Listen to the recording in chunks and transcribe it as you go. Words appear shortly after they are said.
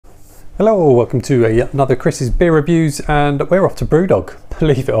Hello, welcome to another Chris's Beer Reviews, and we're off to Brewdog.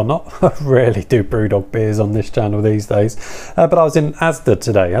 Believe it or not, I rarely do Brewdog beers on this channel these days, but I was in Asda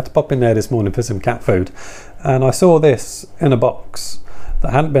today. I had to pop in there this morning for some cat food, and I saw this in a box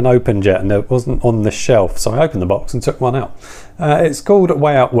that hadn't been opened yet and it wasn't on the shelf, so I opened the box and took one out. It's called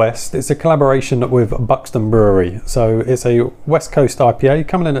Way Out West. It's a collaboration with Buxton Brewery, so it's a West Coast IPA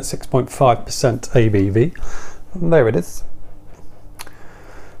coming in at 6.5% ABV. And there it is.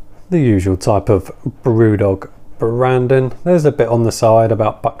 The usual type of Brewdog branding. There's a bit on the side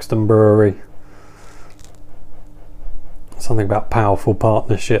about Buxton Brewery, something about powerful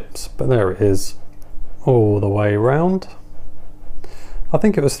partnerships, but there it is all the way around. I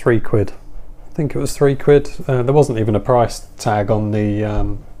think it was £3. I think it was £3. There wasn't even a price tag on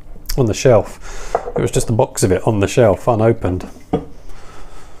the shelf. It was just a box of it on the shelf unopened.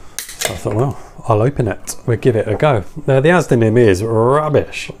 So I thought, well, I'll open it, we'll give it a go. The Asda near me is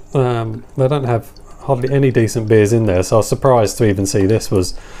rubbish. They don't have hardly any decent beers in there, so I was surprised to even see this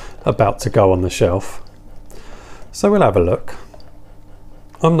was about to go on the shelf. So we'll have a look.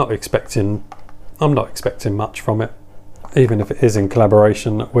 I'm not expecting much from it, even if it is in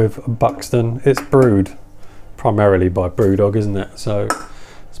collaboration with Buxton. It's brewed primarily by Brewdog, isn't it? So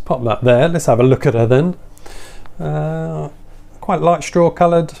let's pop that there. Let's have a look at her then. Quite light straw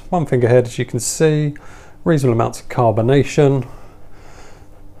coloured, one finger head as you can see, reasonable amounts of carbonation.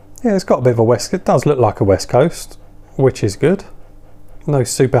 Yeah, it's got a bit of a West, it does look like a West Coast, which is good. No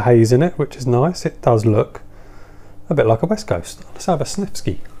super haze in it, which is nice. It does look a bit like a West Coast. Let's have a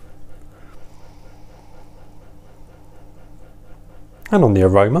sniffski. And on the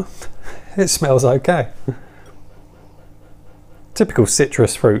aroma, it smells okay. Typical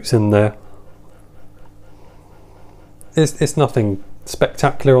citrus fruits in there. It's nothing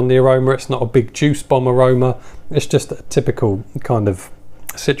spectacular on the aroma. It's not a big juice bomb aroma. It's just a typical kind of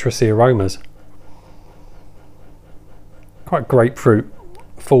citrusy aromas. Quite grapefruit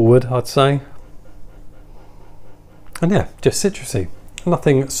forward, I'd say. And yeah, just citrusy.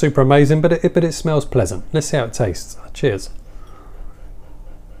 Nothing super amazing, but it smells pleasant. Let's see how it tastes. Cheers.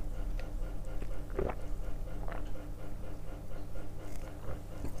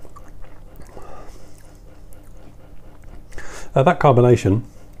 That carbonation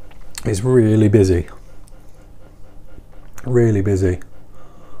is really busy. Really busy.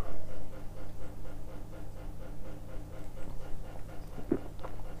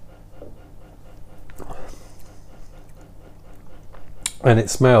 And it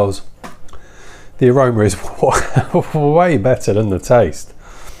smells. The aroma is way better than the taste.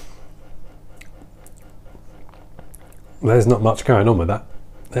 There's not much going on with that.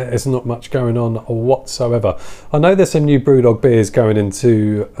 There is not much going on whatsoever. I know there's some new Brewdog beers going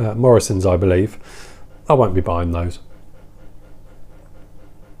into Morrison's, I believe. I won't be buying those.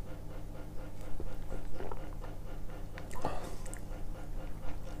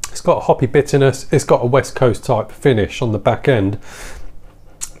 It's got a hoppy bitterness. It's got a West Coast type finish on the back end.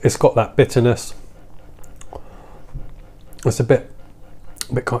 It's got that bitterness. It's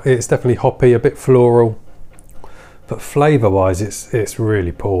it's definitely hoppy, a bit floral. But flavour wise, it's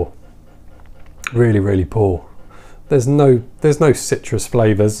really poor. Really poor. There's no citrus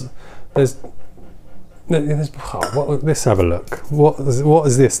flavours. Let's have a look. What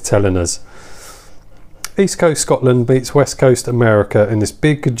is this telling us? East Coast Scotland beats West Coast America in this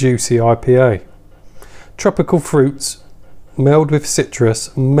big juicy IPA. Tropical fruits, meld with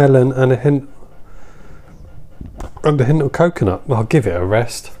citrus, melon and a hint of coconut. I'll give it a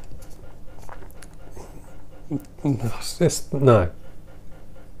rest. No.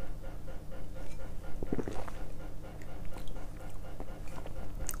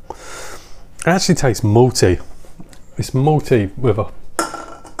 It actually tastes malty. It's malty with a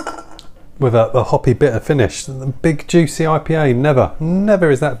hoppy bitter finish. The big juicy IPA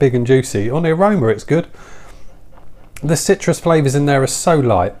never is that big and juicy. On the aroma it's good. The citrus flavours in there are so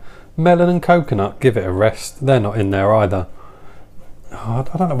light. Melon and coconut, give it a rest. They're not in there either. Oh,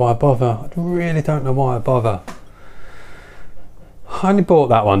 I don't know why I bother. I really don't know why I bother. I only bought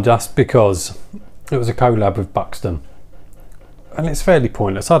that one just because it was a collab with Buxton, and it's fairly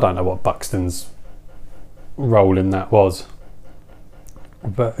pointless. I don't know what Buxton's role in that was,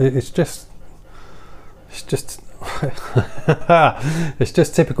 but it's just it's just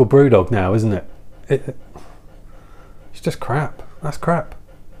typical Brewdog now, isn't it? It's just crap. That's crap.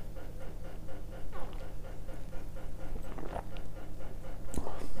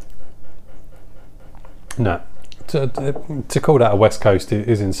 No. To call that a West Coast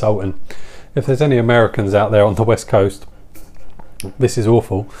is insulting. If there's any Americans out there on the West Coast This is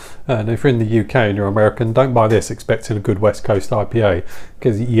awful. And if you're in the UK and you're American, don't buy this expecting a good West Coast IPA,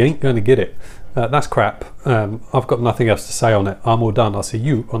 because you ain't going to get it. That's crap. I've got nothing else to say on it. I'm all done. I'll see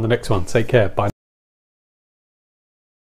you on the next one. Take care. Bye.